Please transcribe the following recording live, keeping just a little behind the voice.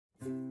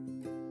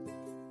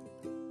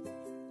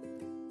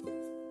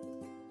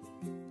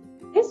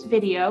this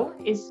video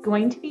is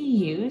going to be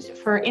used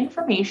for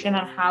information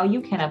on how you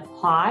can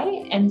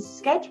apply and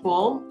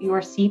schedule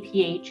your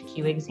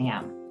CPHQ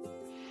exam.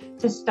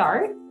 To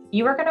start,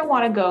 you are going to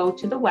want to go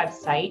to the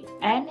website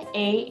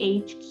NAHQ.org.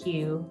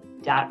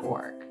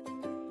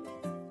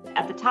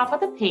 At the top of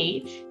the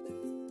page,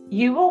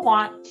 you will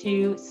want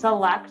to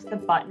select the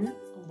button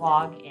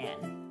Log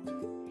In.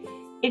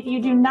 If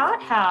you do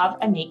not have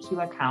a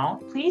NAHQ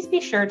account, please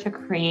be sure to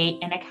create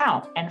an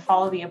account and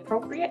follow the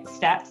appropriate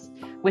steps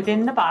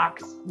within the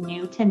box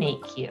New to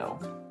NAHQ.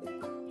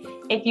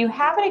 If you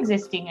have an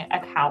existing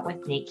account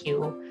with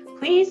NAHQ,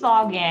 please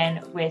log in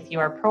with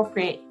your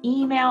appropriate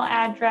email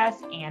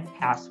address and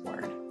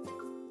password.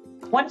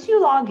 Once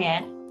you log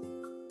in,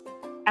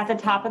 at the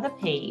top of the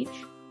page,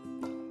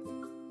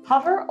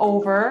 hover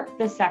over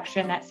the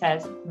section that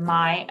says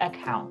My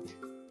Account.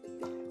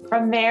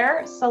 From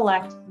there,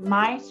 select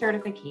My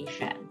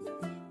Certification.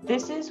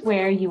 This is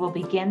where you will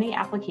begin the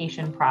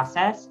application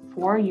process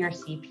for your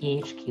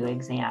CPHQ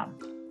exam.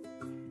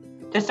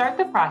 To start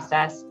the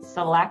process,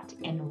 select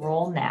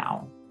Enroll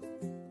Now.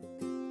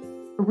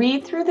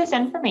 Read through this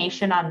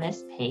information on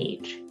this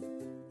page.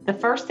 The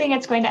first thing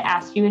it's going to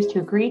ask you is to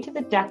agree to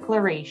the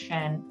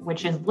declaration,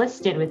 which is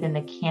listed within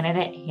the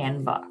candidate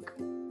handbook.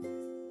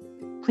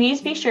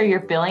 Please be sure your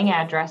billing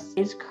address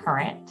is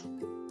current.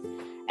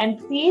 And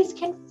please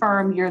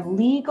confirm your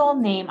legal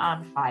name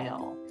on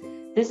file.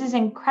 This is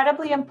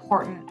incredibly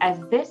important as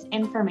this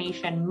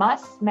information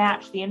must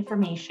match the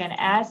information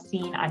as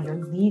seen on your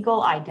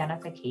legal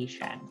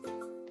identification.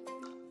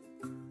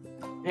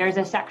 There's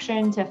a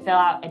section to fill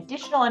out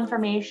additional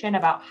information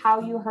about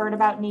how you heard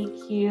about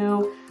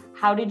NAHQ,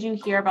 how did you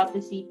hear about the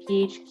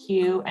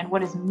CPHQ, and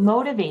what is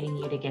motivating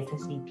you to get the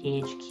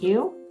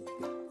CPHQ.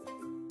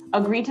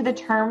 Agree to the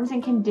terms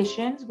and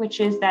conditions, which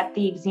is that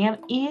the exam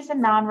is a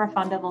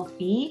non-refundable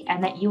fee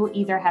and that you will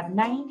either have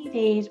 90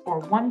 days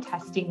or one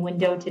testing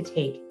window to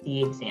take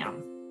the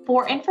exam.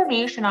 For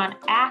information on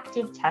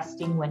active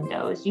testing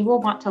windows, you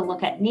will want to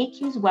look at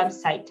NAHQ's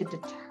website to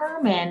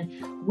determine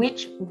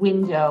which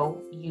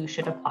window you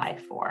should apply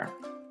for.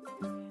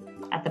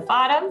 At the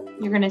bottom,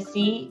 you're going to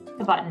see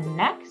the button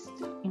Next,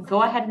 and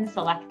go ahead and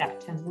select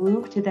that to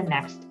move to the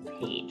next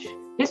page.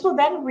 This will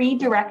then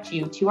redirect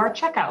you to our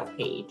checkout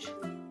page.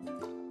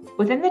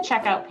 Within the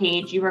checkout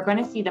page, you are going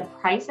to see the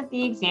price of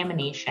the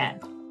examination.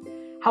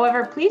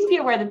 However, please be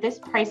aware that this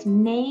price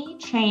may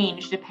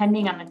change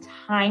depending on the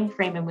time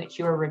frame in which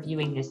you are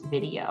reviewing this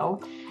video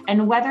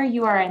and whether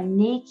you are a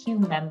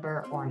NAHQ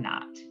member or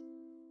not.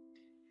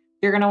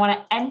 You're going to want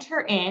to enter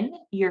in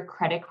your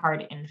credit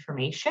card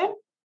information.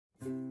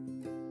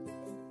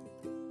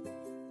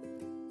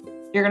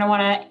 You're going to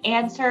want to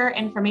answer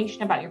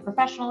information about your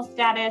professional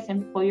status,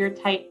 employer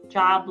type,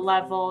 job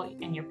level,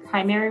 and your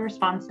primary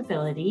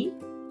responsibility.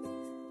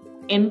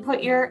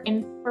 Input your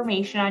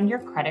information on your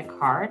credit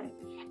card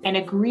and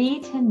agree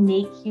to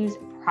NAHQ's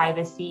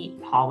privacy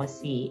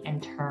policy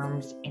and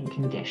terms and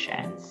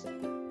conditions.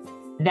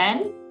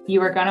 Then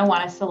you are going to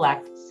want to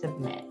select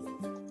Submit.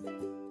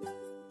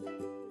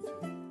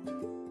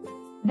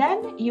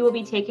 Then you will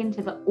be taken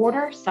to the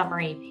Order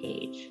Summary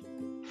page.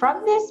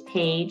 From this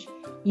page,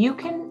 you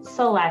can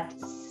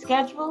select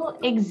Schedule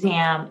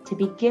Exam to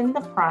begin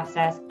the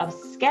process of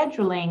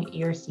scheduling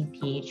your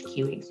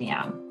CPHQ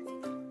exam.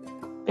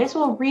 This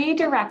will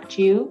redirect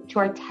you to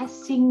our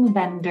testing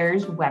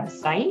vendor's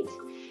website,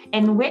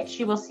 in which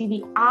you will see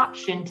the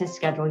option to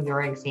schedule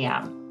your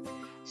exam.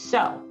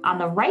 So on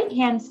the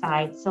right-hand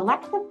side,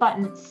 select the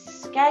button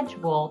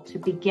Schedule to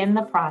begin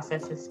the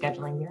process of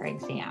scheduling your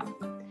exam.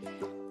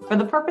 For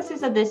the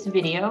purposes of this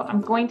video, I'm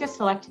going to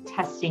select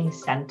Testing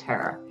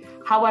Center.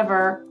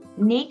 However,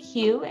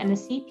 NAHQ and the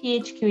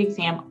CPHQ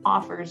exam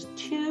offers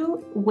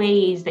two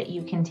ways that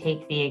you can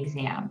take the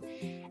exam: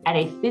 at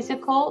a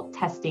physical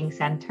testing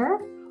center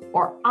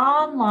or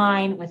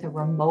online with a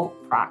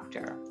remote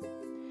proctor.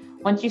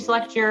 Once you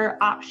select your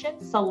option,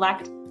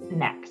 select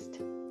Next.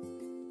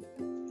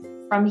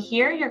 From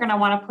here, you're going to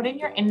want to put in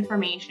your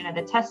information at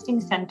the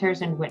testing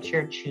centers in which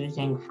you're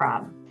choosing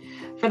from.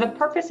 For the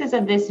purposes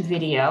of this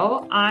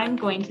video, I'm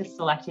going to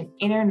select an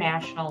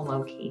international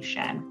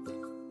location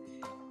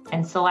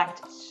and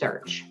select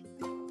Search.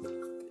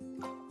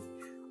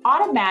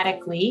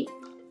 Automatically,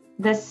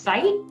 the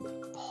site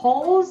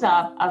pulls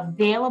up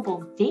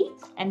available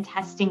dates and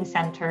testing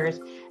centers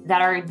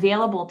that are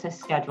available to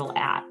schedule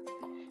at.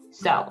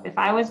 So if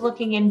I was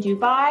looking in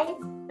Dubai,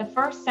 the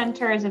first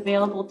center is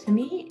available to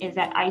me is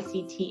at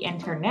ICT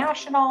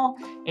International.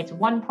 It's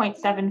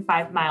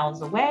 1.75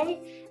 miles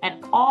away,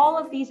 and all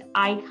of these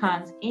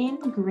icons in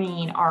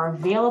green are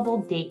available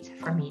dates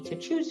for me to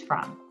choose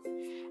from.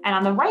 And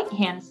on the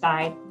right-hand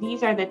side,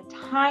 these are the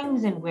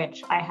times in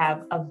which I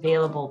have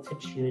available to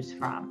choose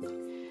from.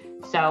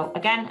 So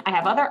again, I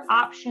have other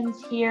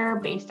options here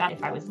based on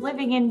if I was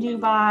living in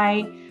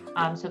Dubai.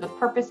 So the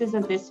purposes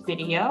of this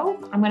video,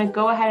 I'm going to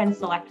go ahead and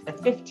select the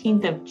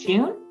 15th of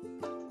June,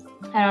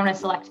 and I'm going to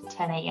select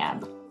 10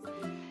 a.m.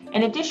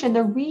 In addition,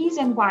 the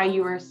reason why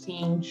you are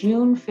seeing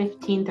June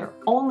 15th or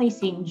only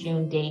seeing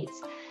June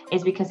dates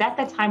is because at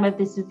the time of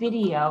this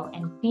video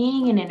and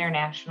being an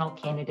international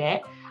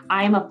candidate,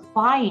 I am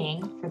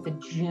applying for the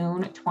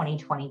June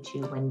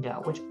 2022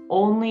 window, which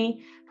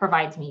only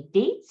provides me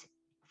dates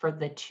for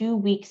the 2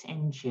 weeks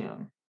in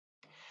June.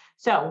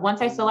 So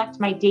once I select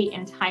my date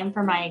and time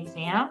for my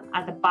exam,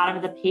 at the bottom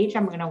of the page,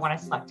 I'm going to want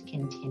to select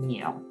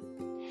continue.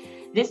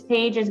 This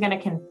page is going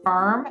to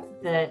confirm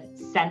the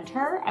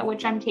center at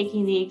which I'm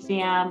taking the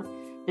exam,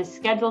 the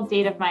scheduled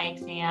date of my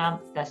exam,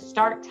 the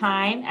start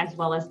time, as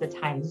well as the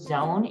time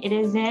zone it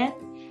is in,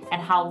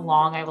 and how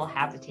long I will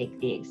have to take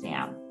the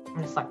exam. I'm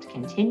going to select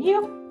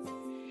continue,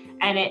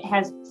 and it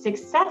has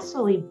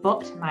successfully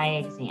booked my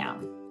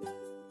exam.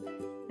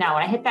 Now,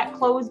 when I hit that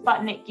close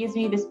button, it gives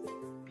me this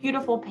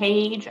beautiful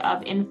page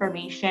of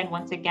information,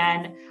 once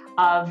again,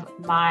 of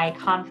my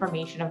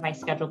confirmation of my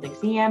scheduled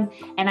exam,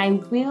 and I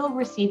will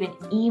receive an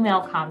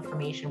email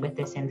confirmation with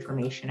this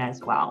information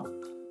as well.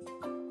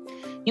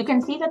 You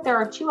can see that there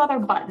are 2 other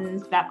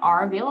buttons that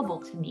are available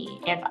to me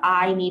if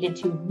I needed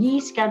to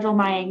reschedule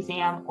my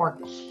exam or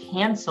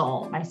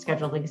cancel my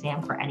scheduled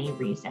exam for any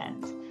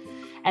reasons.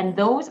 And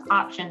those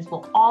options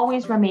will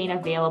always remain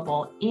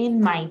available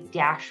in my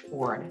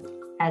dashboard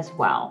as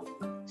well.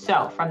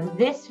 So from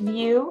this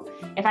view,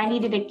 if I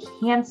needed to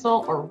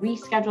cancel or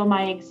reschedule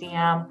my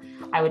exam,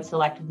 I would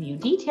select View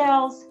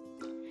Details,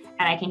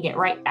 and I can get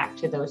right back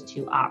to those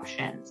 2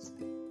 options.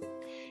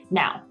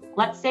 Now,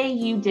 let's say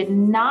you did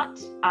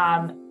not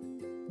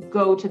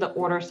go to the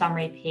order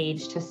summary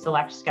page to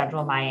select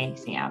Schedule My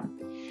Exam.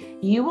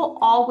 You will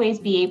always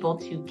be able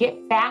to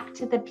get back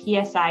to the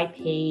PSI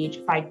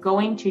page by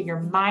going to your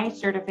My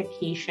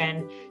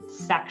Certification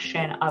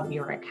section of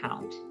your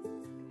account.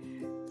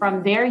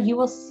 From there, you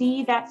will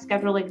see that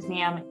scheduled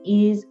exam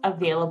is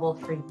available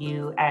for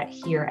you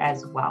here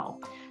as well.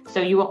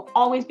 So you will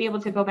always be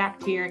able to go back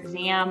to your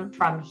exam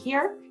from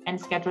here and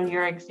schedule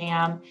your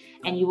exam.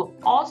 And you will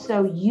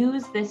also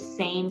use the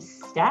same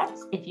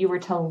steps if you were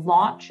to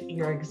launch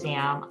your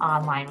exam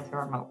online with a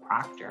remote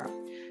proctor.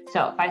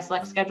 So if I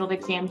select scheduled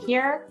exam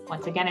here,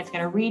 once again, it's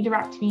going to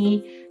redirect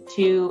me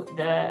to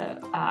the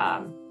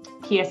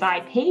PSI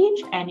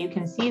page, and you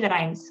can see that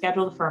I'm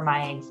scheduled for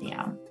my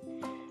exam.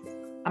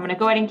 I'm going to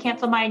go ahead and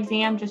cancel my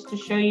exam just to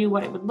show you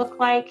what it would look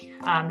like.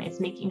 It's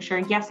making sure,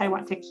 yes, I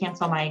want to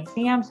cancel my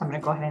exam. So I'm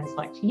going to go ahead and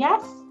select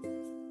yes,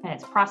 and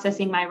it's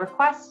processing my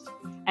request,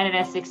 and it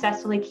has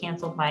successfully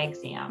canceled my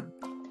exam.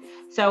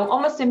 So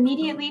almost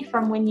immediately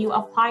from when you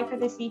apply for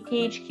the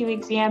CPHQ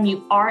exam,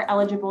 you are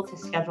eligible to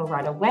schedule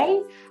right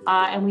away,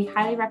 and we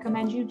highly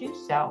recommend you do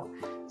so.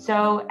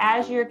 So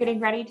as you're getting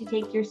ready to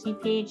take your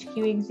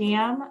CPHQ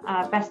exam,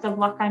 best of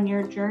luck on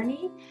your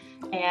journey,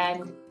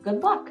 and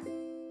good luck.